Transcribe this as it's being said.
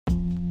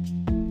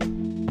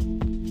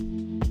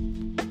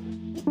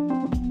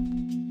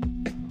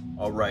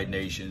All right,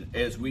 Nation,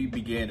 as we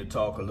begin to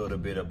talk a little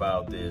bit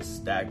about this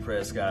Dak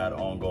Prescott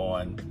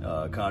ongoing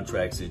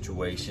contract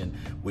situation,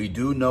 we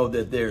do know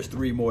that there's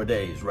 3 more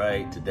days,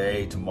 right?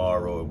 Today,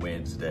 tomorrow, and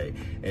Wednesday.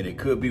 And it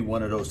could be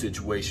one of those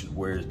situations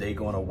where they're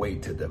going to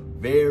wait to the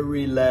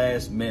very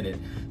last minute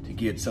to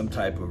get some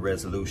type of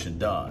resolution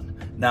done.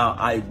 Now,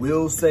 I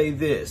will say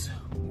this,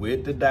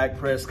 with the Dak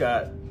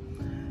Prescott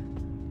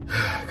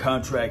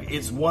contract,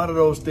 it's one of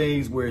those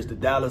things where the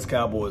Dallas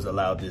Cowboys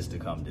allowed this to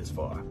come this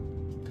far.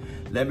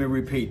 Let me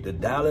repeat, the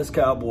Dallas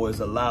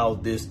Cowboys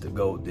allowed this to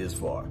go this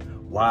far.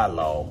 Why,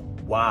 Law?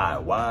 Why?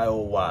 Why,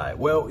 oh why?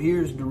 Well,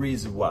 here's the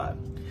reason why.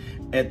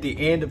 At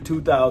the end of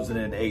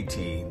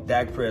 2018,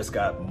 Dak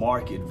Prescott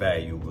market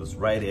value was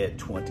right at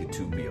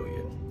 $22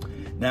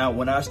 million. Now,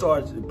 when I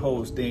started to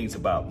post things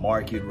about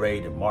market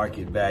rate and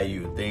market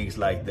value and things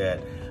like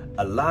that,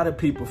 a lot of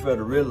people fail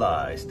to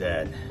realize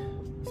that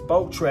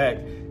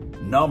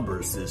Spotrac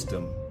number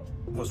system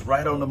was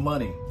right on the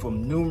money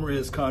from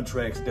numerous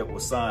contracts that were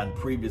signed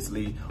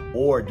previously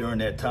or during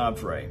that time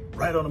frame.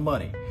 Right on the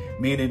money,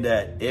 meaning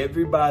that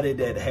everybody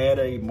that had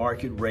a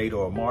market rate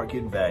or a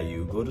market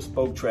value, go to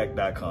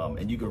Spotrac.com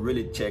and you can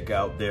really check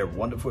out their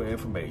wonderful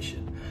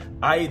information.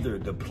 Either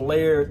the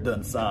player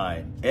done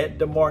signed at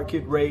the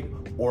market rate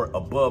or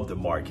above the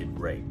market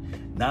rate.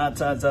 9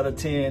 times out of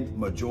 10,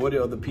 majority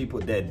of the people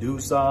that do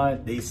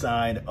sign, they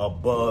sign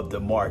above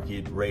the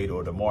market rate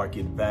or the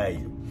market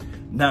value.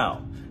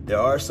 Now, there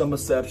are some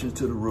exceptions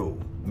to the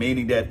rule,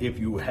 meaning that if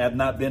you have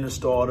not been a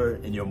starter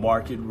and your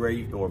market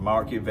rate or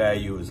market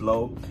value is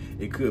low,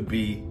 it could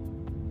be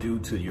due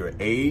to your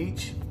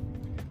age.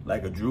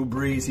 Like a Drew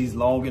Brees, he's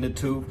long in the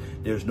tooth.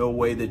 There's no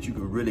way that you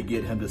could really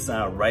get him to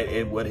sign right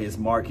at what his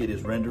market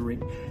is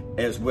rendering,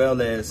 as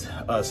well as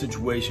a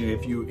situation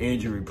if you're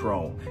injury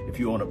prone, if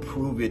you want to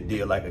prove it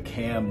deal like a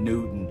Cam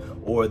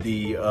Newton or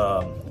the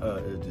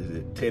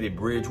Teddy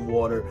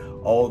Bridgewater,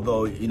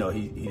 although, you know,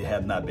 he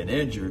have not been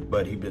injured,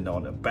 but he's been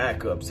on a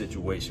backup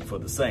situation for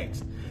the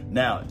Saints.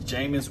 Now,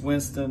 Jameis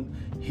Winston,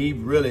 he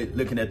really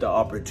looking at the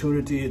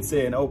opportunity and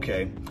saying,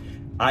 okay,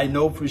 I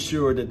know for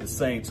sure that the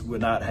Saints will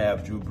not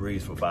have Drew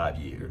Brees for 5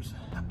 years.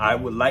 I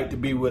would like to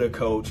be with a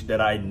coach that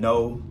I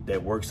know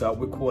that works out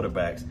with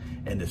quarterbacks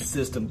and the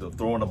system of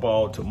throwing the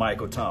ball to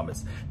Michael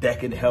Thomas that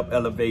can help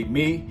elevate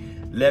me.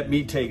 Let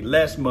me take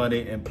less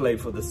money and play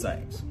for the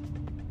Saints.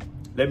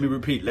 Let me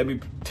repeat, let me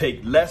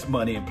take less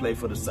money and play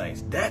for the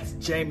Saints. That's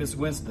Jameis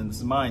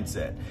Winston's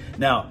mindset.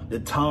 Now, the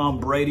Tom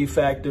Brady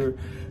factor,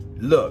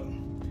 look,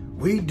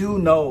 we do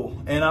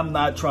know, and I'm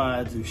not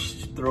trying to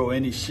throw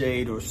any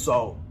shade or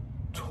salt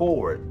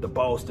toward the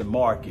Boston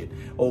market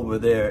over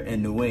there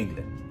in New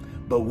England,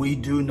 but we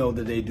do know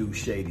that they do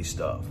shady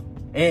stuff.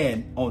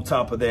 And on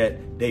top of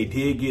that, they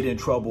did get in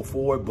trouble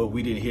for it, but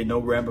we didn't hear no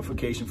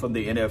ramification from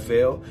the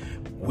NFL.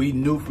 We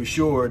knew for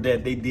sure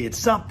that they did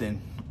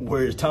something,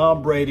 whereas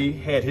Tom Brady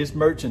had his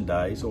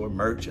merchandise, or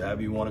merch,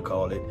 however you want to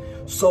call it,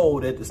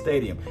 sold at the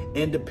stadium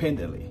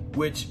independently,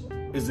 which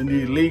is an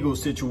illegal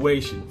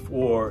situation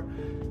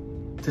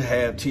to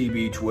have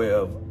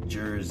TB12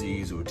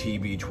 jerseys or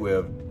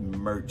TB12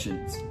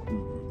 merchants,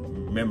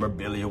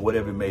 memorabilia,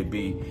 whatever it may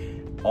be,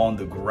 on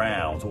the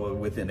grounds or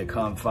within the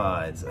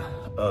confines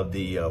of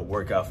the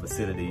workout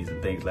facilities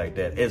and things like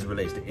that, as it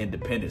relates to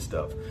independent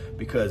stuff,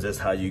 because that's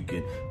how you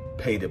can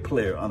pay the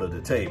player under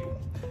the table.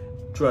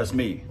 Trust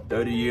me,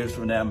 30 years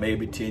from now,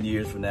 maybe 10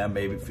 years from now,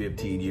 maybe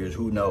 15 years,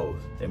 who knows?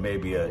 There may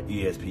be a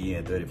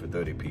ESPN 30 for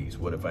 30 piece.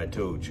 What if I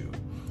told you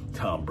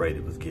Tom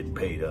Brady was getting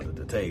paid under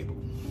the table?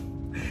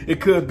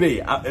 It could be.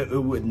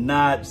 It would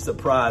not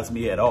surprise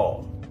me at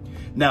all.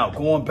 Now,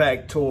 going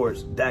back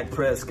towards Dak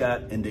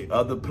Prescott and the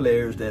other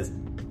players that's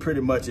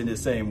pretty much in the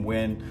same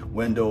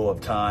window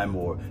of time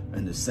or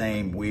in the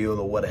same wheel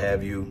or what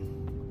have you.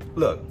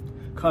 Look,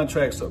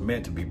 contracts are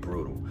meant to be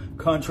brutal.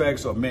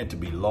 Contracts are meant to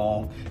be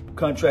long.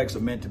 Contracts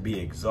are meant to be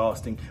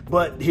exhausting.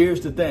 But here's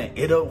the thing,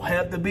 it don't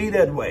have to be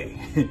that way.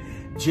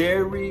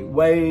 Jerry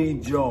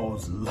Wayne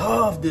Jones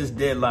loved this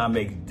deadline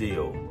making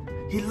deal.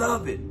 He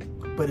loved it.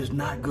 But it's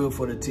not good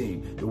for the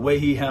team. The way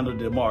he handled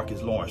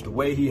DeMarcus Lawrence, the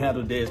way he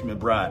handled Desmond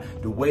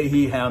Bryant, the way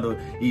he handled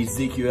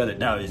Ezekiel Elliott.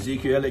 Now,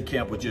 Ezekiel Elliott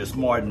camp was just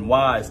smart and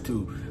wise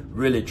to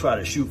really try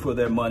to shoot for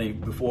their money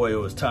before it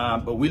was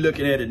time. But we're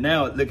looking at it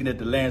now, looking at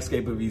the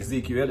landscape of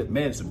Ezekiel Elliott.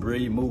 Man, it's a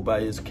brilliant move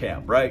by his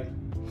camp, right?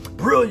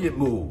 Brilliant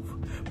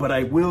move. But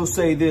I will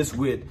say this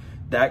with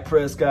Dak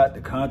Prescott,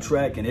 the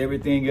contract and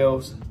everything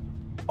else,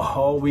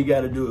 all we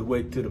got to do is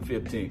wait till the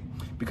 15th.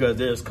 Because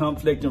there's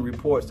conflicting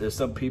reports. There's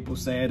some people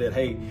saying that,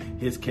 hey,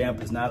 his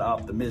camp is not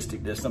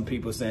optimistic. There's some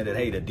people saying that,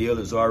 hey, the deal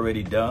is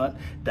already done.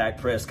 Dak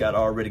Prescott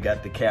already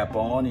got the cap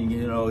on, and,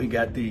 you know, he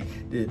got the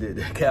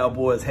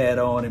Cowboys hat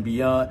on and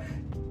beyond.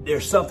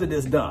 There's something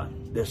that's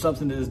done. There's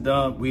something that's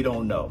done. We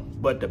don't know.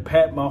 But the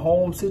Pat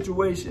Mahomes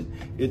situation,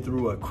 it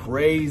threw a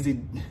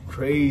crazy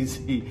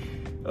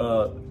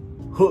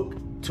hook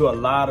to a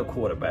lot of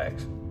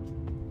quarterbacks.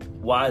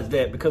 Why is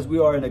that? Because we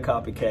are in a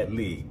copycat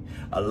league.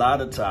 A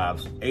lot of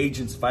times,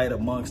 agents fight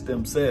amongst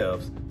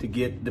themselves to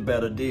get the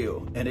better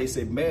deal. And they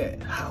say,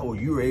 man, how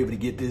you were able to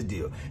get this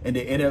deal? And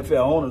the NFL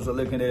owners are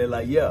looking at it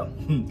like, yeah,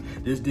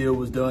 this deal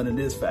was done in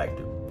this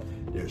factor.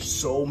 There's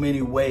so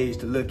many ways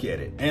to look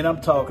at it. And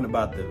I'm talking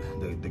about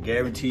the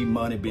guaranteed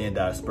money being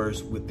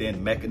dispersed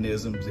within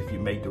mechanisms if you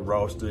make the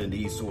roster and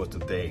these sorts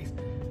of things.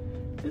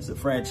 It's a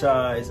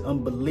franchise,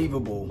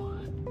 unbelievable,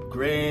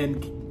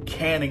 Grand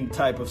Canning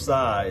type of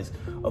size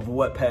of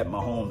what Pat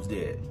Mahomes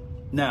did.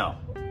 Now,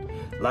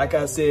 like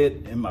I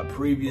said in my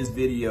previous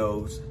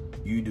videos,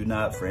 you do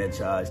not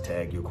franchise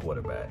tag your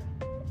quarterback.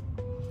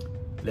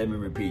 Let me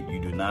repeat, you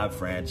do not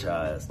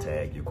franchise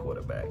tag your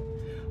quarterback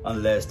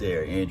unless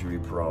they're injury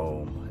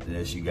prone,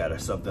 unless you got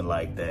something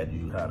like that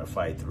you trying to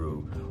fight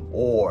through,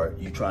 or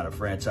you trying to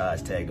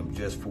franchise tag them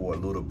just for a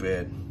little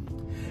bit,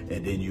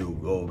 and then you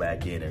go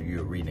back in and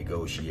you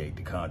renegotiate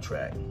the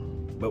contract.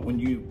 But when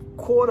you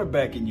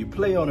quarterback and you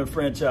play on a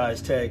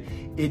franchise tag,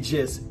 it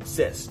just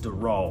sets the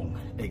wrong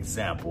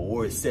example,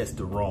 or it sets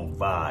the wrong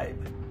vibe.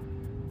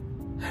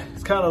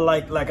 It's kind of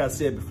like I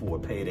said before,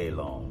 payday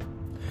loan.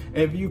 And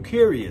if you're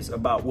curious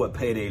about what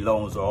payday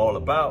loans are all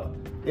about,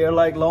 they're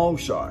like loan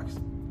sharks.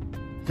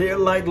 They're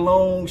like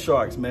loan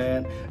sharks,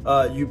 man.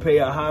 You pay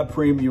a high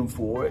premium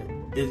for it.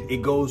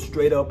 It goes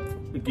straight up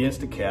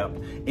against the cap.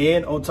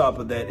 And on top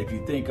of that, if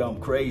you think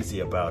I'm crazy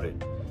about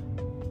it,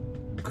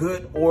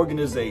 great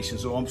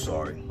organizations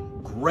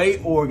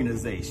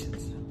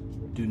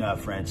do not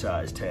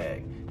franchise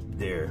tag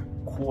their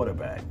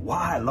quarterback.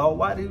 Why, Law?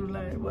 Why they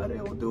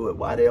don't do it?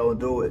 Why they don't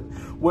do it?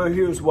 Well,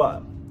 here's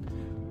why.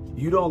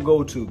 You don't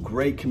go to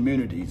great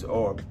communities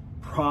or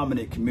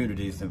prominent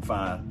communities and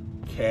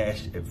find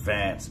cash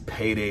advance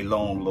payday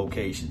loan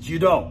locations. You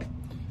don't.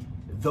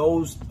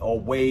 Those are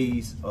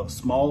ways of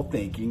small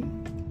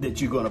thinking that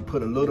you're going to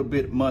put a little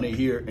bit of money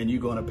here and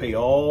you're going to pay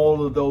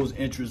all of those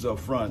interests up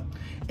front.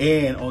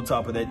 And on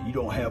top of that, you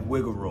don't have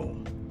wiggle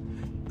room.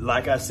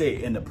 Like I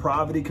said, in the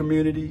poverty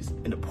communities,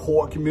 in the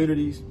poor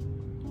communities,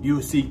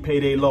 you'll see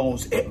payday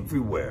loans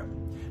everywhere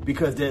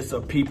because there's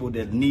some people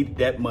that need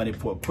that money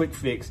for a quick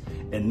fix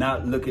and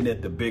not looking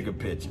at the bigger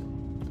picture.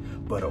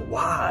 But a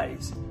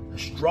wise,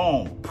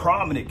 strong,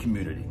 prominent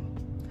community,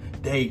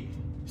 they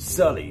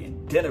sully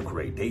and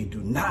denigrate. They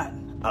do not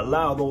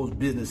allow those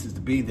businesses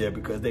to be there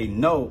because they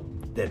know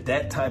that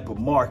that type of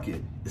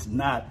market is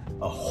not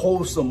a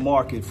wholesome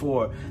market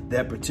for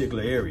that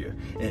particular area.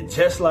 And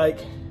just like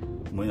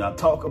when I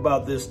talk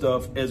about this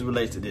stuff as it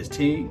relates to this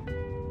team,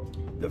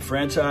 the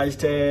franchise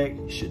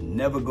tag should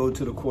never go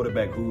to the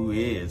quarterback who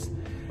is,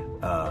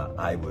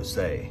 I would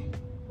say,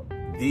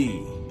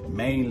 the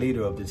main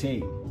leader of the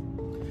team.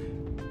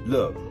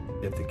 Look,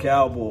 if the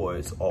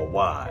Cowboys are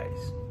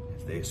wise,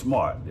 if they're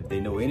smart, if they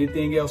know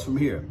anything else from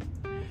here,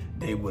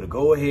 they would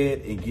go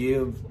ahead and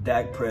give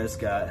Dak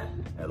Prescott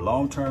a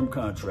long-term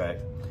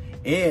contract.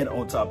 And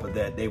on top of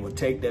that, they would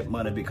take that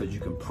money because you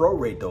can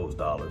prorate those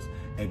dollars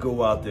and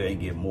go out there and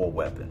get more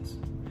weapons.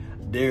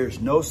 There's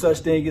no such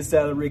thing as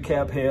salary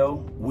cap hell.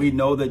 We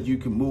know that you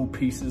can move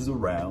pieces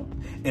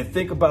around. And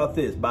think about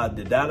this, by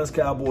the Dallas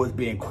Cowboys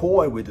being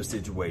coy with the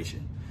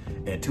situation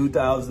in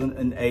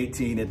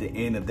 2018 at the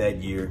end of that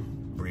year,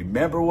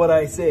 remember what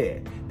I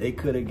said. They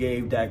could have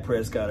gave Dak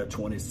Prescott a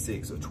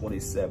 26 or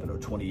 27 or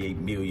 $28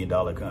 million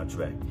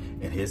contract.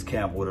 And his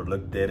camp would have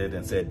looked at it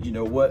and said, you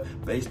know what,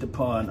 based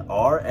upon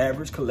our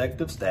average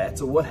collective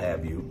stats or what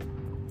have you,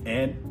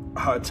 and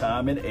our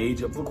time and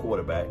age of the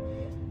quarterback,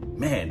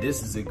 man,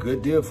 this is a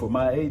good deal for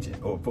my agent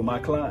or for my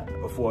client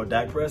or for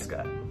Dak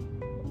Prescott.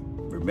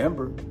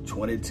 Remember,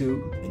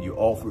 22, and you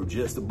offer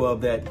just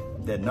above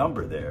that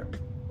number there.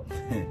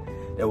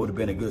 That would have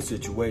been a good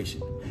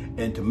situation.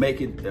 And to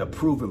make it a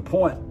proven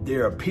point,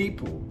 there are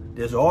people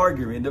that's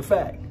arguing the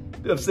fact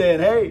of saying,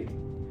 hey,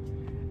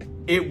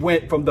 it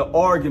went from the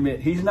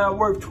argument, he's not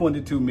worth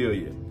 22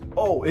 million.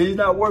 Oh, he's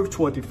not worth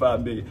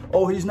 25 million.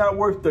 Oh, he's not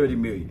worth 30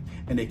 million.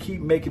 And they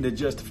keep making the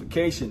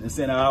justification and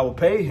saying, I will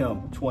pay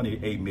him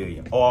 28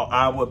 million, or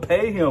I will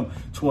pay him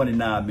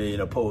 29 million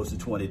opposed to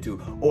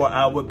 22, or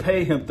I would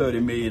pay him 30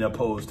 million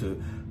opposed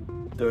to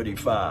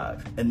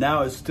 35. And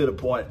now it's to the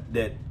point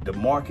that the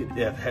market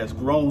has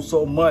grown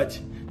so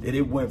much that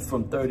it went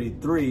from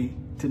 33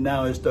 to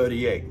now it's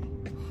 38.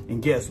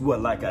 And guess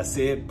what? Like I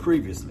said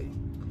previously,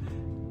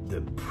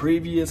 the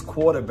previous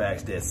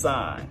quarterbacks that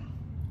signed,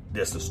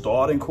 that's the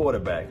starting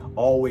quarterback,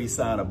 always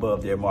sign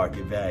above their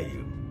market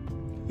value.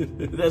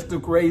 That's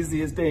the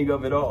craziest thing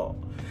of it all.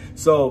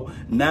 So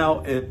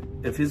now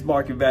if his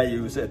market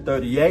value is at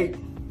 38,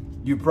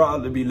 you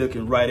probably be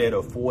looking right at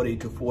a 40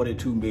 to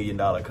 $42 million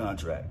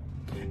contract.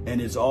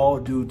 And it's all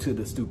due to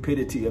the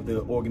stupidity of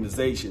the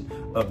organization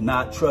of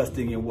not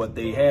trusting in what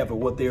they have or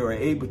what they are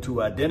able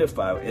to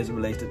identify as it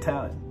relates to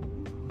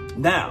talent.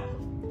 Now,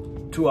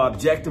 to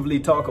objectively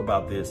talk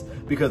about this,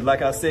 because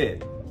like I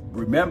said,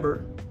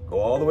 remember, go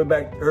all the way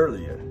back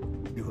earlier,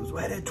 it was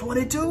right at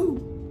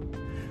 22.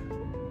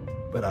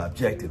 But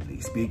objectively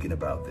speaking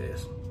about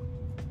this,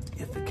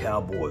 if the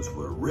Cowboys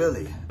were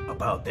really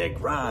about that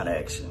grind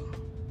action,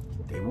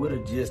 they would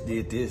have just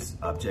did this,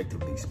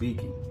 objectively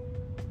speaking.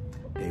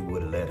 They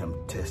would have let him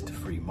test the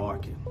free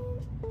market.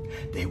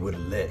 They would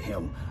have let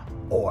him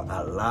or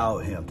allow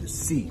him to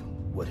see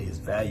what his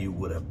value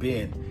would have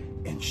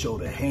been and show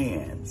the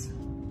hands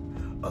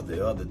of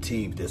the other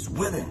teams that's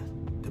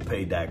willing to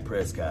pay Dak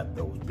Prescott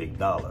those big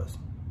dollars.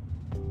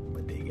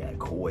 But they got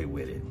coy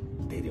with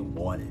it. They didn't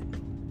want it.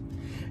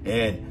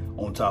 And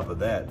on top of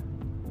that,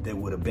 they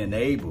would have been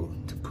able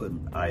to put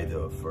either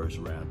a first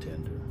round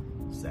tender,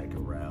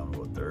 second round,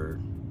 or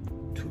third,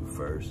 2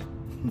 firsts,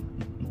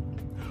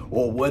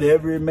 or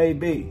whatever it may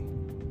be.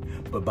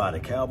 But by the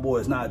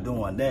Cowboys not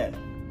doing that,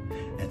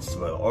 and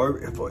so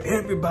for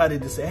everybody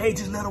to say, hey,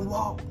 just let him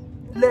walk,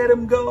 let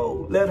him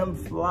go, let him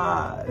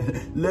fly,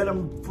 let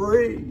him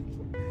free.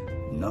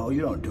 No,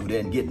 you don't do that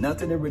and get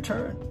nothing in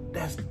return.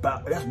 That's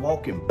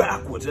walking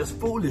backwards. That's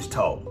foolish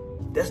talk.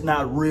 That's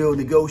not real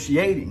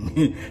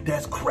negotiating.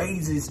 That's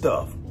crazy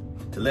stuff.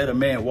 To let a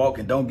man walk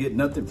and don't get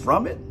nothing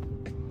from it?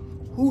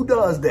 Who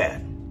does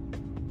that?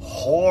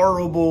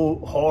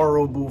 Horrible,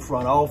 horrible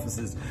front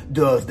offices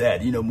does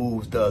that.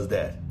 Moves does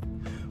that.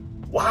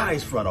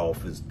 Wise front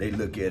office, they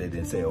look at it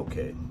and say,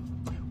 okay,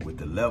 with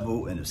the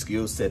level and the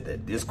skill set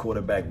that this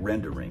quarterback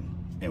rendering,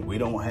 and we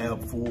don't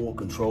have full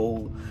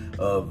control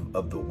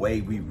of the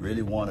way we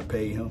really want to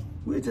pay him,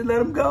 we just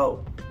let him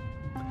go.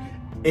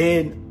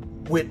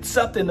 And with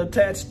something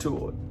attached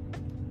to it,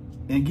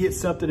 and get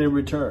something in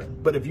return.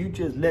 But if you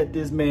just let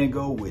this man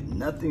go with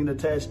nothing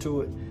attached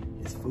to it,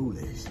 it's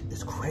foolish.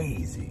 It's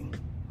crazy.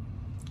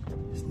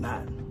 It's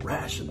not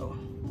rational.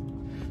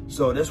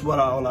 So that's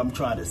all I'm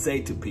trying to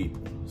say to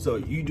people. So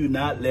you do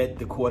not let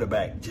the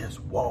quarterback just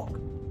walk.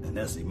 And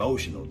that's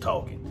emotional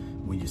talking.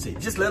 When you say,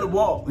 just let him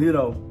walk,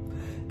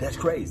 that's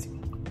crazy.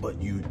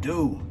 But you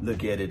do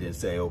look at it and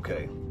say,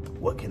 okay,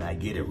 what can I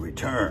get in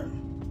return?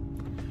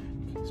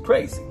 It's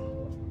crazy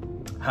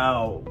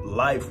how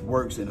life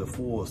works in a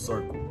full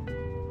circle.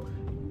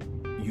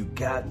 You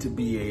got to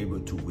be able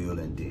to wheel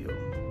and deal.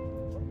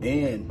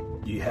 And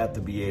you have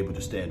to be able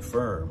to stand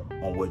firm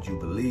on what you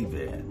believe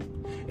in.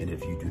 And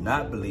if you do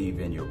not believe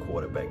in your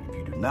quarterback, if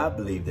you do not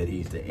believe that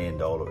he's the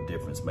end all or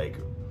difference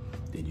maker,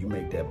 then you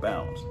make that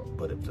bounce.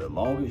 But if the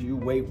longer you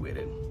wait with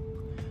it,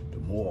 the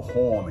more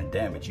harm and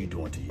damage you're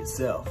doing to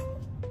yourself.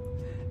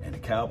 And the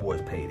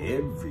Cowboys paid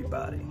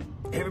everybody.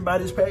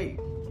 Everybody's paid,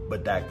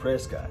 but Dak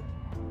Prescott.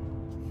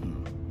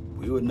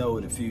 We would know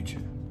in the future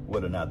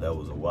whether or not that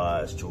was a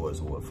wise choice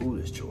or a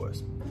foolish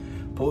choice.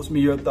 Post me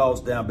your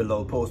thoughts down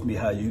below. Post me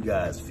how you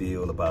guys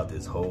feel about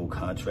this whole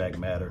contract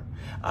matter.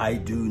 I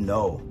do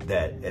know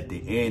that at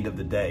the end of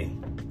the day,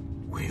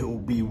 will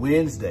be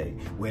Wednesday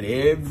when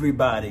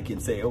everybody can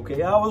say,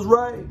 okay, I was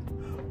right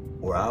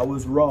or I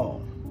was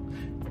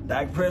wrong.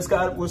 Dak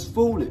Prescott was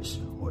foolish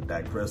or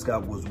Dak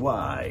Prescott was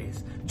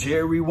wise.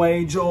 Jerry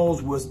Wayne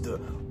Jones was the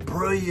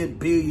brilliant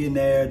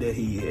billionaire that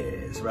he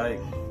is, right?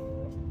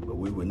 But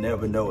we would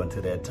never know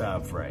until that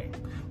time frame.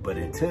 But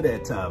until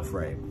that time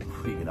frame,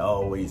 we can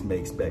always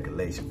make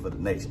speculation for the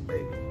nation,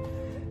 baby.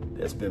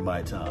 That's been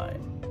my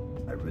time.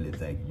 I really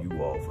thank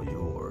you all for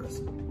yours.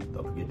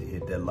 Don't forget to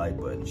hit that like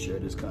button, share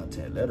this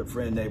content. Let a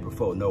friend, neighbor,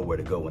 foe know where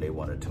to go when they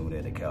want to tune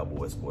in to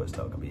Cowboy Sports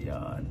Talk and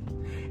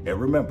Beyond. And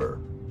remember,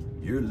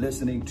 you're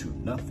listening to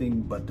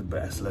nothing but the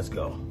best. Let's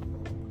go.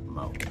 I'm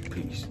out.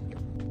 Peace.